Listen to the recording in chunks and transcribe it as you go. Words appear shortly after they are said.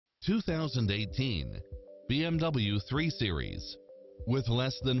2018 BMW 3 Series. With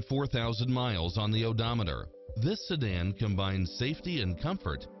less than 4,000 miles on the odometer, this sedan combines safety and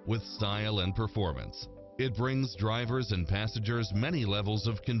comfort with style and performance. It brings drivers and passengers many levels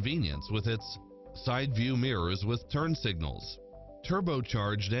of convenience with its side view mirrors with turn signals,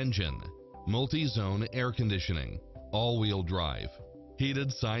 turbocharged engine, multi-zone air conditioning, all-wheel drive,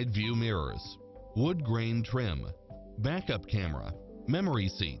 heated side view mirrors, wood grain trim, backup camera, memory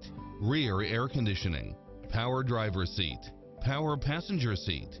seat, rear air conditioning, power driver seat, power passenger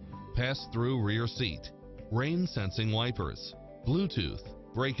seat, pass-through rear seat, rain sensing wipers, Bluetooth,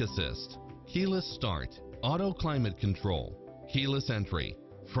 brake assist, keyless start, auto climate control, keyless entry,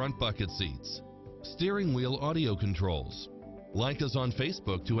 front bucket seats, steering wheel audio controls. Like us on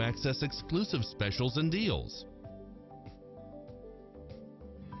Facebook to access exclusive specials and deals.